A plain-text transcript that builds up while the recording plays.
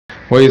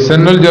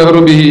വൈസന്നുൽ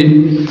ജഹ്റു ബിഹി,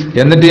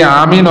 എന്നിട്ട് ഈ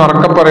ആമീൻ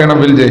ഉറക്കെ പറയണം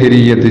ബിൽ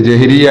ജഹരിയ്യത്ത്,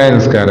 ജഹരിയായ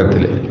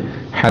നിസ്കാരത്തിൽ.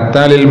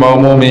 ഹത്താലിൽ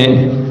മൗമൂമി,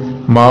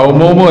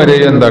 മൗമൂമ് വരെ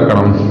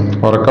എന്താക്കണം,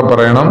 ഉറക്കെ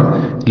പറയണം.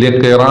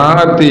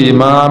 ലിഖിറാഅത്തി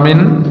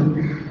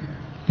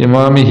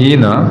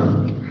ഇമാമിഹീന,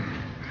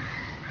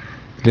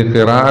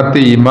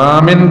 ലിഖിറാഅത്തി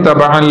ഇമാമിൻ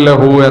തബഅൻ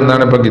ലഹു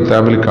എന്നാണ് ഇപ്പൊ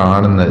കിതാബിൽ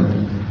കാണുന്നത്.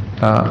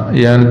 ഈ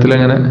ആനത്തിൽ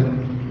എങ്ങനെ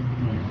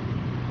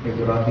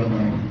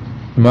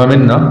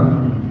ഇമാമിന്ന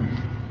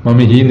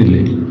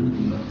മമിഹീനില്ലേ?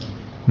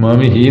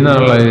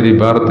 ഇമാമിഹീന്നുള്ള ഒരു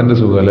ഇബാറത്തിന്റെ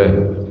സുഖം അല്ലേ?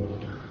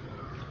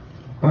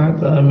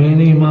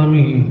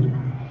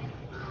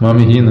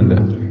 ഇമാമിഹീന്നുണ്ട്.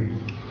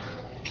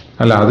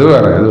 അല്ല, അത്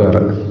വേറെ, അത്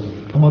വേറെ,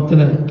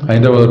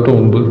 അതിന്റെ തൊട്ട്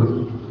മുമ്പ്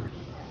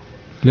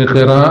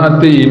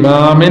ലിഖിറാഅത്തി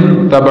ഇമാമിൻ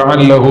തബഅൻ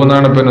ലഹു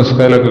എന്നാണ് ഇപ്പൊ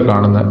നുസ്ഖയിലൊക്കെ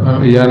കാണുന്നത്.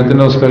 ഈ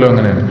ആനത്തിന്റെ നുസ്ഖയിലും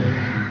അങ്ങനെയാണ്.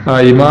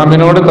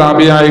 ഇമാമിനോട്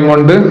താബിയായും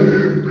കൊണ്ട്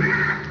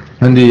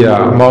എന്ത് ചെയ്യുക,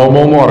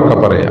 മൗമൂമ് ഉറക്കെ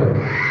പറയാം.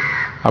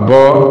 അപ്പോ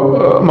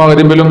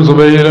മഗ്രിബിലും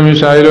സുബഹിയിലും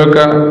ഇശായിലും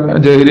ഒക്കെ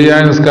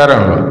ജഹരിയായ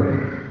നിസ്കാരമാണല്ലോ.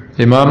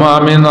 ഇമാം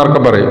ആമീൻ എന്ന്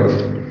ഉറക്കെ പറയും.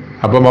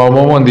 അപ്പൊ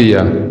മൗമൂമ് എന്ത്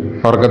ചെയ്യുക,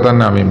 ഉറക്കെ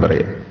തന്നെ ആമീൻ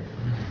പറയാം.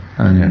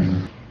 അങ്ങനെയാണ്.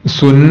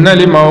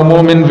 സുന്നലി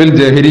മൗമൂമിൻ ഫിൽ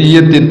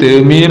ജഹരിയ്യത്തി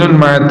തഅ്മീനുൻ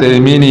മഅ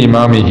തഅ്മീനി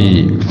ഇമാമിഹി,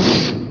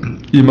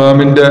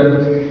 ഇമാമിന്റെ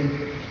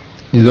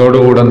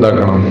ഇതോടുകൂടെ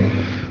എന്താക്കണം,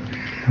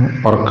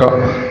 ഉറക്ക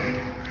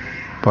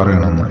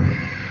പറയണമെന്നാണ്.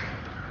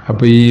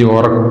 അപ്പൊ ഈ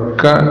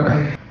ഉറക്ക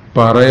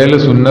പറയൽ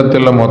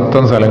സുന്നത്തുള്ള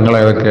മൊത്തം സ്ഥലങ്ങൾ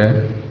ഏതൊക്കെ?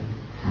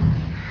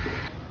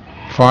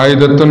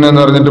 ഫായിദത്തുൻ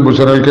എന്ന് പറഞ്ഞിട്ട്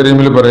ബുശറൽ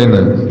കരീമിൽ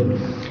പറയുന്നത്,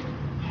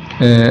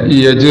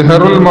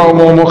 യജ്ഹറുൽ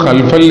മൗമൂമു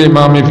ഖൽഫൽ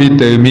ഇമാമി ഫി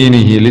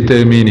തഅ്മീനിഹി ലി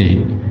തഅ്മീനിഹി,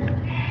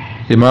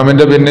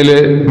 ഇമാമിന്റെ പിന്നിൽ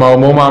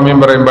മൗമൂം ആമീൻ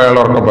പറയുമ്പോൾ അയാൾ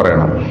ഉറക്കം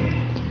പറയണം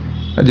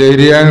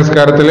ജഹരിയായ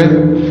നിസ്കാരത്തില്.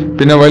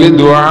 പിന്നെ വലി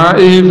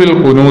ദുആഇ ഫിൽ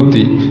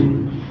ഖുനൂത്തി,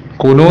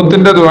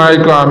 ഖുനൂത്തിന്റെ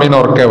ദുആയിക്കും ആമീൻ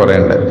ഉറക്കെ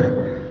പറയണ്ടേ.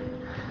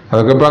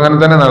 അതൊക്കെ ഇപ്പൊ അങ്ങനെ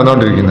തന്നെ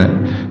നടന്നുകൊണ്ടിരിക്കുന്നത്.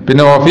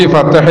 പിന്നെ വഫി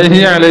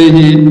ഫത്ഹിഹി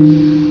അലൈഹി,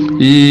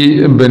 ഈ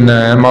പിന്നെ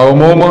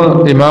മൗമൂമ്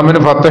ഇമാമിന്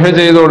ഫത്ഹ്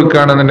ചെയ്ത്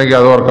കൊടുക്കുകയാണെന്നുണ്ടെങ്കിൽ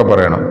അത് ഉറക്കെ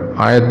പറയണം.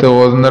 ആയത്ത്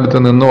ഓതുന്നിടത്ത്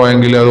നിന്ന്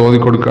പോയെങ്കിൽ അത് ഓതി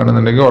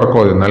കൊടുക്കുകയാണെന്നുണ്ടെങ്കിൽ ഉറക്കം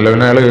ഓതി,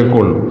 നല്ലവനെ അയാൾ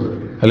കേൾക്കുള്ളൂ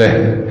അല്ലേ.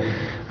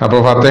 അപ്പൊ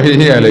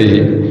ഫത്ഹിഹി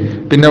അലൈഹി.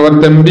 പിന്നെ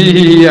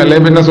തംബീഹി, അല്ലെ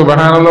പിന്നെ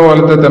സുബ്ഹാനല്ലാഹ്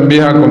പോലത്തെ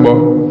തംബീഹാക്കുമ്പോ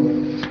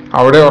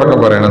അവിടെ ഉറക്കെ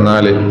പറയണം.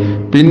 4.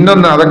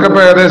 പിന്നൊന്ന്, അതൊക്കെ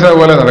ഇപ്പൊ ഏകദേശം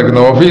അതുപോലെ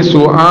നടക്കുന്നു. ഓഫി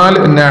സുആൽ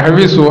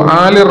നഹ്വി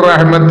സുആലിർ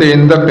റഹ്മത്തി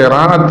ഇൻദ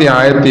ഖിറാഅത്തി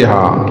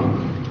ആയത്തിഹാ,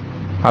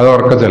 അത്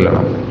ഉറക്കെ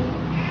ചെല്ലണം.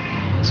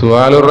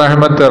 സുആലുർ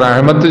റഹ്മത്ത്,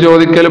 റഹ്മത്ത്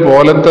ചോദിക്കൽ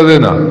പോലത്തത്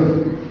എന്നാ.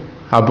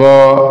 അപ്പോ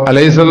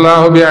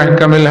അലൈസല്ലാഹു ബി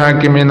അഹ്കമിൽ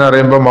ഹാക്കിമീൻ എന്ന്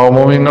പറയുമ്പോ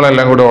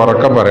മൗമൂമിങ്ങളെല്ലാം കൂടെ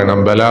ഉറക്കെ പറയണം.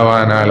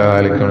 ബലാവാന അലാ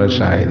ദാലിക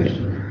ഷാഹിദി.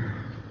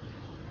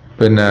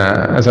 പിന്നെ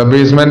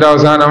സബ്ബീസ്മെന്റ്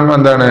അവസാനം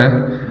എന്താണ്,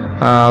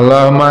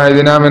 അല്ലാഹുമ്മ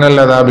അഅ്ദിനാ മിനൽ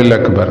അദാബിൽ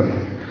അക്ബർ,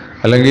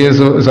 അല്ലെങ്കിൽ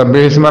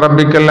സബ്ബിഹിസ്മ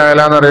റബ്ബിക്കൽ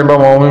അഅ്ലാ എന്ന് പറയുമ്പോൾ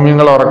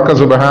മൗമിമീങ്ങൾ ഉറക്ക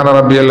സുബ്ഹാന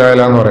റബ്ബിയൽ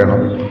അഅ്ലാ എന്ന് പറയണം.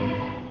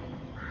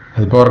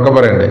 അതിപ്പോ ഉറക്ക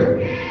പറയണ്ടേ.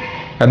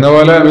 എന്ന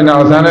പോലെ പിന്നെ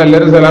അവസാനം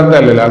എല്ലാവരും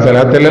സലാത്തല്ലല്ലോ, ആ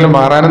സലാത്തെല്ലാം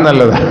മാറാനും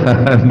നല്ലതാ.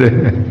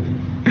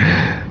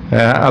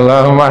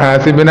 അല്ലാഹുമ്മ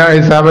ഹാസിബിനാ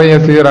ഹിസാബൻ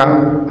യസീറ,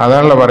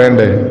 അതാണല്ലോ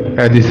പറയണ്ടേ.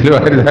 ഹദീസിൽ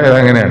വരുന്നത്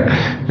അങ്ങനെയാണ്.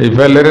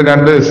 ഇപ്പൊ എല്ലാവരും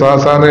 2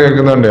 വിശ്വാസാന്ന്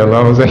കേൾക്കുന്നുണ്ട്.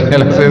 അല്ലാഹുമ്മ സല്ലി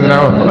അലാ സയ്യിദിനാ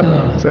മുഹമ്മദ്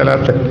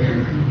സലാത്ത്.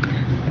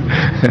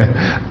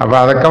 അപ്പൊ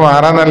അതൊക്കെ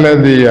മാറാൻ നല്ല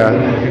എന്ത് ചെയ്യുക,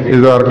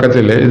 ഇത്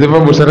ഉറക്കച്ചില്ലേ. ഇതിപ്പോ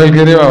ബുശറൽ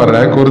കരീമാ പറഞ്ഞ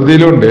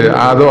കുർദിയിലും ഉണ്ട്,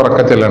 അത്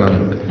ഉറക്കച്ചെല്ലണം.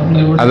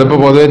 അതിപ്പോ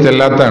പൊതുവെ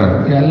ചെല്ലാത്താണ്.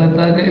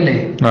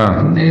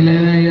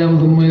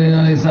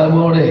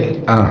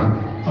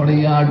 അവിടെ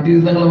ഈ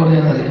ആട്ടിതങ്ങൾ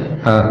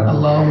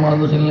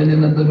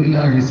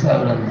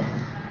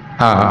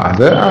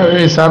അത്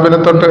ഹിസാബിനെ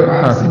തൊട്ട്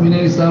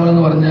ഹിസാബ്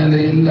എന്ന് പറഞ്ഞാല്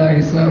എല്ലാ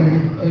ഹിസാബും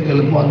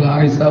എളുപ്പമാക്കുക. ആ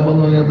ഹിസാബ്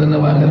എന്ന് പറഞ്ഞാൽ തന്നെ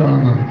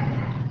ഭയങ്കരമാണെന്നാണ്.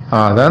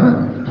 അതാണ്.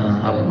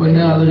 അപ്പൊ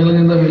പിന്നെ അതുകളിൽ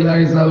എല്ലാ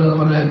ഹിസാബ് എന്ന്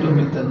പറഞ്ഞാൽ ഏറ്റവും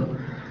മിത്തന്ന്.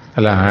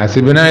 അല്ല,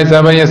 ഹാസിബിന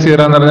ഹിസാബൻ യസീറ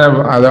എന്ന് പറഞ്ഞാൽ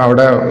അത്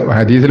അവിടെ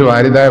ഹദീസിൽ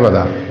വാരിദായ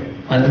പദാ.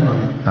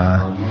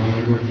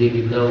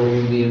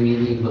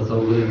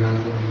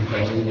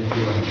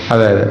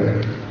 അതെ അതെ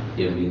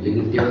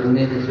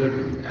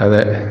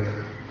അതെ.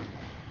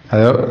 അത്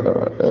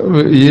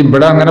ഈ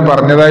ഇവിടെ അങ്ങനെ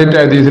പറഞ്ഞതായിട്ട്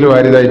ഹദീസിൽ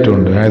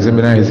വാരിദായിട്ടുണ്ട്.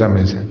 ഹാസിബിന ഹിസാബൻ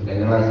യസീറ.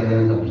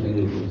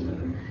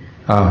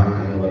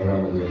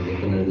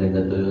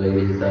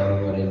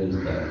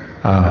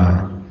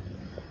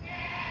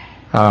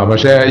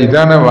 പക്ഷെ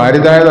ഇതാണ്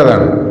വാരിദായത്,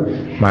 അതാണ്.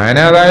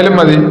 മാനാതായാലും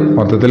മതി.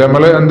 മൊത്തത്തിൽ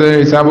നമ്മൾ എന്ത്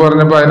ഹിസാബ്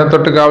പറഞ്ഞപ്പോൾ അതിനെ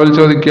തൊട്ട് കാവൽ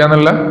ചോദിക്കുക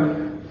എന്നുള്ള,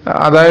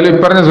 അതായാലും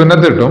ഇപ്പറഞ്ഞ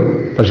സുന്നത്ത് കിട്ടും.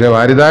 പക്ഷെ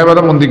വാരിദായ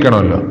പദം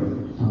മുന്തിക്കണമല്ലോ.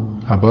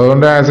 അപ്പോൾ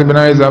അതുകൊണ്ട് ഹാസിബിന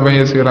ഹിസാബൻ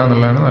യസീറ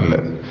എന്നുള്ളതാണ്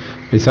നല്ലത്.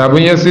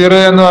 ഹിസാബുൻ യസീർ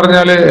എന്ന്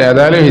പറഞ്ഞാൽ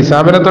ഏതായാലും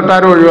ഹിസാബിനെ തൊട്ട്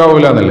ആരും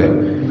ഒഴിവാകൂല എന്നല്ലേ.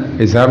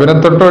 ഹിസാബിനെ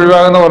തൊട്ട്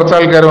ഒഴിവാകുന്ന കുറച്ച്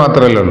ആൾക്കാർ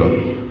മാത്രമല്ലേ ഉള്ളൂ.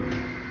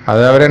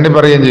 അത് അവരെണ്ണി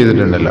പറയുകയും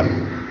ചെയ്തിട്ടുണ്ടല്ലോ.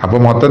 അപ്പൊ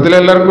മൊത്തത്തിൽ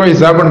എല്ലാവർക്കും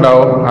ഹിസാബ്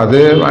ഉണ്ടാവും. അത്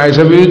ആയിഷ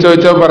ബീവി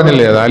ചോദിച്ചോ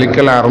പറഞ്ഞില്ലേ,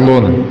 ദാലിക്കൽ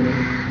അർളൂന്ന്.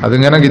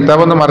 അതിങ്ങനെ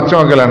കിതാബൊന്ന് മറിച്ചു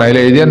നോക്കലാണ്, അതിൽ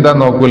എഴുതി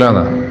എന്താന്ന്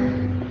നോക്കൂലെന്ന്.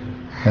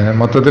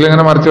 മൊത്തത്തിൽ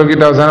ഇങ്ങനെ മറിച്ചു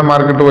നോക്കിയിട്ട് അവസാനം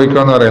മാർക്കിട്ട്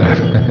പോയിക്കോന്ന് പറയല.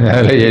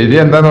 അല്ല, എഴുതി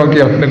എന്താ നോക്കി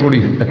അവനെ കൂടി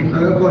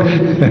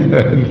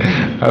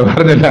അത്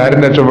പറഞ്ഞില്ല, ആരും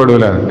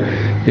രക്ഷപ്പെടൂല.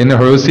 പിന്നെ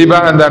ഹുസിബ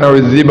എന്താണ്,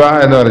 ഹുസിബ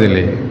എന്ന്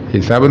പറഞ്ഞില്ലേ.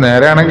 ഹിസാബ്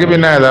നേരെ ആണെങ്കിൽ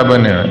പിന്നെ ഹിസാബ്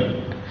തന്നെയാണ്.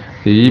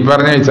 ഈ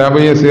പറഞ്ഞ ഹിസാബ്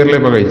യസീറിൽ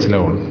ഇപ്പൊ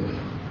കഴിച്ചില്ലാവുള്ളൂ.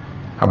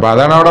 അപ്പൊ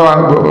അതാണ് അവിടെ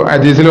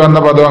ഹദീസിൽ വന്ന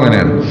പദം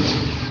അങ്ങനെയാണ്.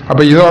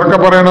 അപ്പൊ ഇത് ഉറക്കെ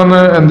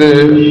പറയണമെന്ന് എന്ത്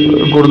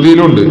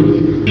കുർദിയിലുണ്ട്.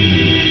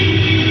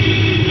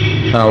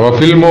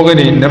 വഫിൽ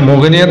മുഗനി,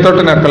 മുഗനിയെ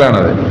തൊട്ട്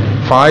നക്കലാണത്.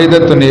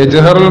 ഫായിദത്തുൻ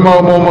യജ്ഹറുൽ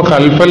മഅ്മൂം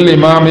ഖൽഫൽ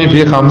ഇമാമി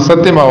ഫി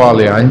ഖംസത്തി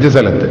മവാളി, 5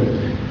 സ്ഥലത്ത്.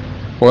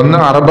 ഒന്ന്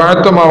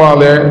അർബഅത്തു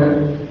മവാളി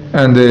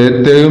എന്ത്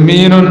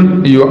തഅ്മീനുൻ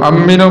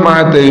യുഅമ്മിനു മഅ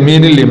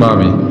തഅ്മീനിൽ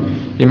ഇമാമി,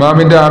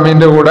 ഇമാമിന്റെ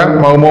ആമീന്റെ കൂടെ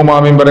മഅ്മൂം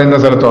ആമീൻ പറയുന്ന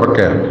സ്ഥലത്ത്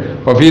ഉറക്കെയാണ്.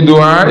 വഫി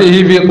ദുആഇഹി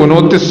ഫി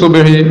ഖുനൂത്തിസ്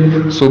സുബ്ഹി,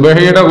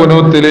 സുബ്ഹിയുടെ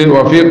ഖുനൂത്തിൽ,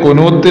 വഫി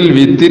ഖുനൂത്തിൽ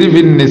വിത്രി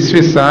ഫി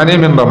നിസ്ഫി സാനി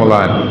മിൻ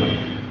റമളാൻ,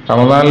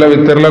 റമളാനിലെ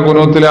വിത്തറിലെ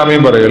ഖുനൂത്തിൽ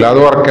ആമീൻ പറയൂല, അത്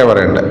ഉറക്കെ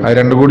പറയണ്ടേ. അത്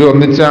രണ്ടും കൂടി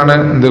ഒന്നിച്ചാണ്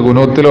എന്ത്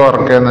ഖുനൂത്തിൽ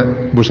ഉറക്കെന്ന്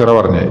ബുഷറ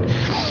പറഞ്ഞത്.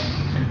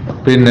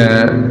 പിന്നെ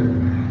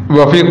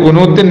വഫി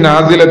ഖുനൂത്തിൻ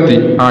നാസിലത്തി,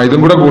 ഇതും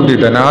കൂടെ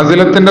കൂട്ടിയിട്ട്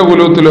നാസിലത്തിന്റെ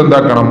ഖുനൂത്തിൽ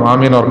എന്താക്കണം,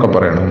 ആമീൻ ഉറക്കെ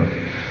പറയണം.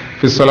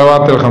 ഫി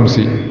സ്വലവാത്തിൽ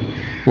ഖംസി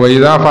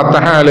വൈദാ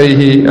ഫതഹ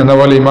അലൈഹി എന്ന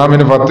പോലെ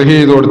ഇമാമിന് ഫത്ഹ്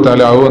ചെയ്ത് കൊടുത്താൽ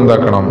അത്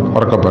എന്താക്കണം,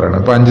 ഉറക്കെ പറയണം.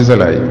 ഇപ്പൊ 5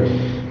 സ്ഥലമായി.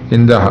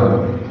 ഇന്ദഹ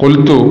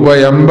ഖുൽതു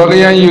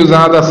വയംബഗി അൻ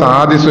യുസാദ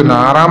സാദിസുൻ,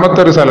 6ാമത്തെ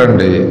ഒരു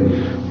സ്ഥലമുണ്ട്.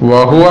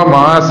 വഹുവ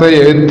മാ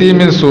സയഅതി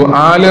മിൻ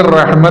സുആലിർ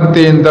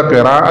റഹ്മത്തി ഇൻദ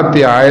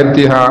ഖിറാഅത്തി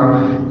ആയത്തിഹാ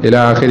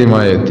ഇലാ ആഖിരി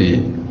മാ യതി.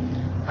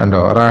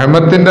 കണ്ടോ,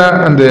 റഹ്മത്തിന്റെ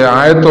എന്ത്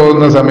ആയത്ത്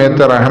ഓതുന്ന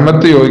സമയത്ത്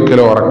റഹ്മത്ത് ചോദിക്കൽ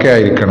ഉറക്കെ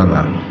ആയിരിക്കണം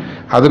എന്നാണ്.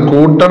 അത്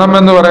കൂട്ടണം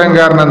എന്ന് പറയാൻ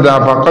കാരണം എന്താ,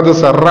 ഫഖദ്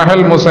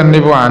സറഹൽ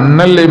മുസന്നിഫു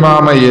അന്നൽ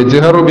ഇമാമ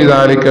യജ്ഹറു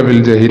ബിദാലിക ബിൽ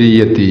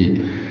ജഹരിയ്യത്തി,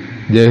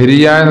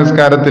 ജഹരിയ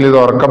നിസ്കാരത്തിൽ ഇത്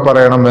ഉറക്കെ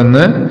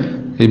പറയണമെന്ന്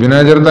ഇബ്നു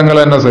ഹജർ തങ്ങൾ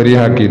തന്നെ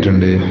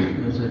സരീഹാക്കിയിട്ടുണ്ട്.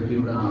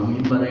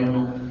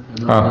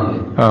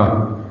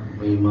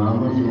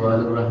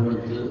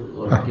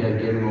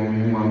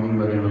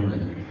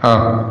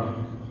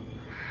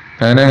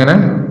 എങ്ങനെ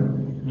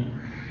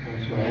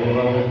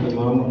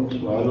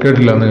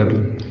കേട്ടില്ല, അന്ന്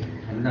കേട്ടില്ല.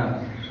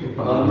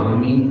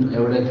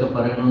 എവിടെയൊക്കെ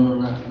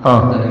പറയണമെന്നുള്ള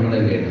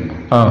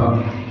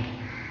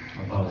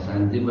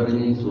അവസാനത്തിൽ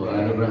പറഞ്ഞ്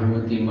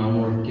സുഹാലുറഹ്മത്ത് ഇമാം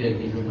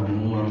ഉറക്കിയാക്കിയിട്ട്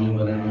മാമീൻ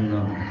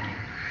പറയണമെന്നാണ്.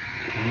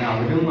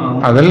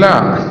 അതല്ല,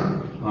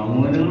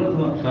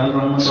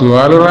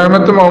 സുഹാലുർ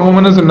റഹ്മത്ത്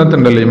മഅ്മൂമിന്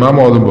സുന്നത്തുണ്ടല്ലോ ഇമാം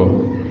ഓതുമ്പോ.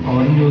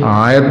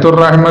 ആയത്തുർ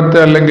റഹ്മത്ത്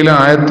അല്ലെങ്കിൽ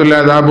ആയത്തുൽ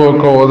അദാബ്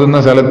ഒക്കെ ഓതുന്ന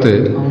സ്ഥലത്ത്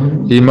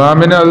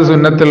ഇമാമിന് അത്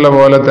സുന്നത്തുള്ള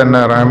പോലെ തന്നെ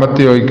റഹ്മത്ത്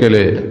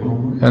ചോദിക്കല്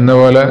എന്ന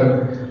പോലെ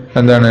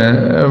എന്താണ്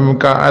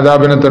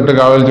അദാബിനെ തൊട്ട്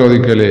കാവൽ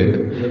ചോദിക്കല്,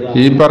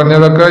 ഈ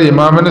പറഞ്ഞതൊക്കെ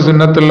ഇമാമിന്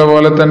സുന്നത്തുള്ള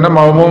പോലെ തന്നെ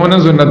മഅ്മൂമിനും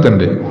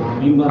സുന്നത്തുണ്ട്.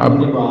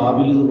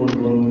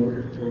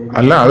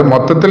 അല്ല, അത്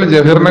മൊത്തത്തിൽ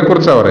ജഹീറിനെ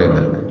കുറിച്ചാണ്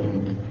പറയുന്നത്.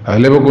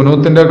 അതിലിപ്പോ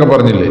കുനൂത്തിന്റെ ഒക്കെ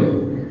പറഞ്ഞില്ലേ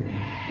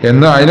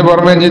എന്ന്. അതിന്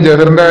പുറമെ ഇനി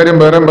ജഹീറിന്റെ കാര്യം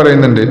വേറെ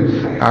പറയുന്നുണ്ട്.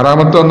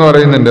 6ാമത്തെ ഒന്ന്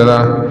പറയുന്നുണ്ട്. അതാ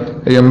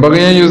യംബഗി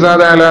അൻ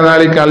യുസാദ അലാ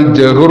ദാലിക അൽ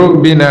ജഹ്റു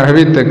ബി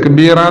നഹ്വി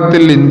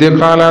തക്ബീറാത്തിൽ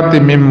ഇന്തിഖാലാത്തി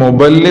മിൻ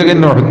മുബല്ലിഗിൻ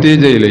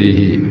ഉഹ്തിജ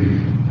ഇലൈഹി.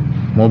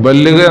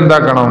 മുബല്ലിഗ്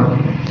എന്താക്കണം,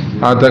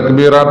 ആ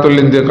തക്ബീറാത്തുൽ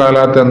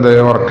ഇന്തിഖാലാത്ത് എന്ത്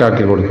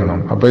ഉറക്കാക്കി കൊടുക്കണം.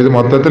 അപ്പൊ ഇത്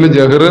മൊത്തത്തിൽ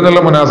ജഹ്ർ എന്നുള്ള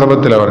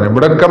മുനാസബത്തിലാണ് പറഞ്ഞു.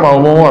 ഇവിടെയൊക്കെ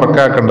മഅ്മൂം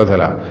ഉറക്കാക്കേണ്ട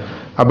സ്ഥല.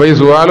 അപ്പൊ ഈ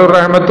സുആലുർ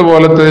റഹ്മത്ത്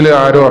പോലത്തതിൽ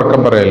ആരും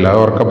ഉറക്കം പറയല്ല, അത്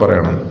ഉറക്കം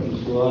പറയണം.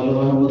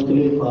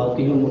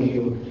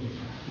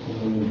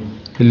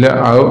 ഇല്ല,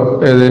 അത്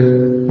ഏത്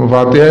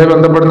ഫാത്തിഹയെ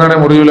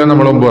ബന്ധപ്പെടുന്നതാണെങ്കിൽ മുറിയൂല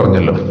നമ്മൾ മുമ്പ്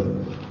പറഞ്ഞല്ലോ.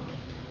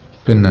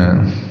 പിന്നെ